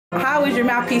How is your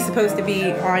mouthpiece supposed to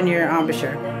be on your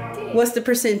embouchure? What's the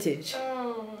percentage?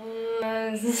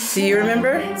 Do you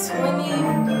remember?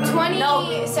 20,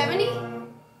 no, 70?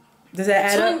 Does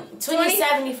that add up? 20,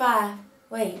 75.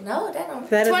 Wait, no, that don't.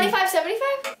 25,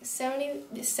 75?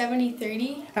 70,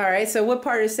 30. All right, so what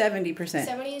part is 70%?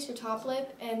 70 is your top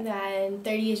lip, and then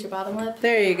 30 is your bottom lip.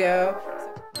 There you go.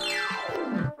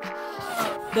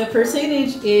 The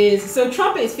percentage is, so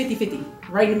trumpet is 50-50,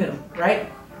 right in the middle, right?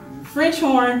 French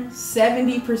horn,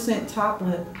 70% top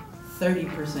lip,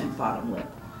 30% bottom lip.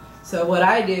 So what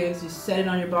I do is just set it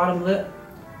on your bottom lip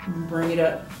and bring it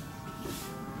up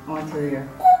onto there.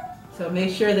 So make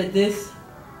sure that this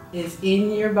is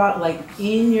in your bottom, like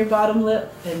in your bottom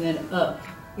lip and then up.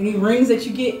 Any rings that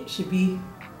you get should be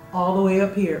all the way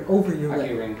up here, over your lip. I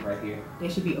get rings right here. They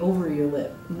should be over your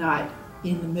lip, not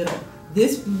in the middle.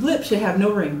 This lip should have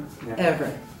no ring,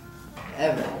 ever.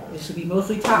 Ever. It should be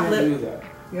mostly top lip.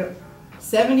 Yep.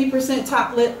 70%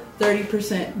 top lip,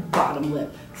 30% bottom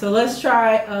lip. So let's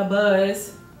try a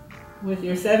buzz with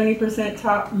your 70%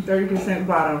 top and 30%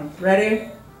 bottom. Ready?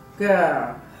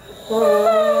 Go.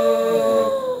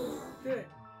 Oh.